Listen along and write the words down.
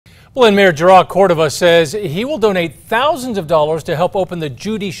Belen Mayor Gerard Cordova says he will donate thousands of dollars to help open the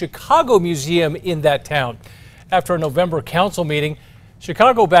Judy Chicago Museum in that town. After a November council meeting,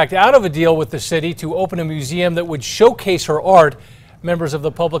 Chicago backed out of a deal with the city to open a museum that would showcase her art. Members of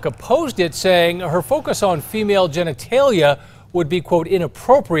the public opposed it, saying her focus on female genitalia would be, quote,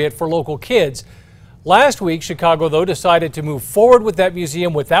 inappropriate for local kids. Last week, Chicago, though, decided to move forward with that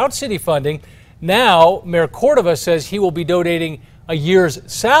museum without city funding. Now, Mayor Cordova says he will be donating a year's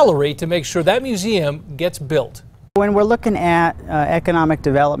salary to make sure that museum gets built. When we're looking at economic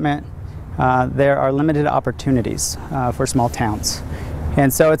development, there are limited opportunities for small towns.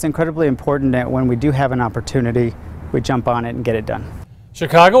 And so it's incredibly important that when we do have an opportunity, we jump on it and get it done.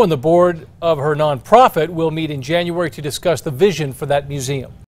 Chicago and the board of her nonprofit will meet in January to discuss the vision for that museum.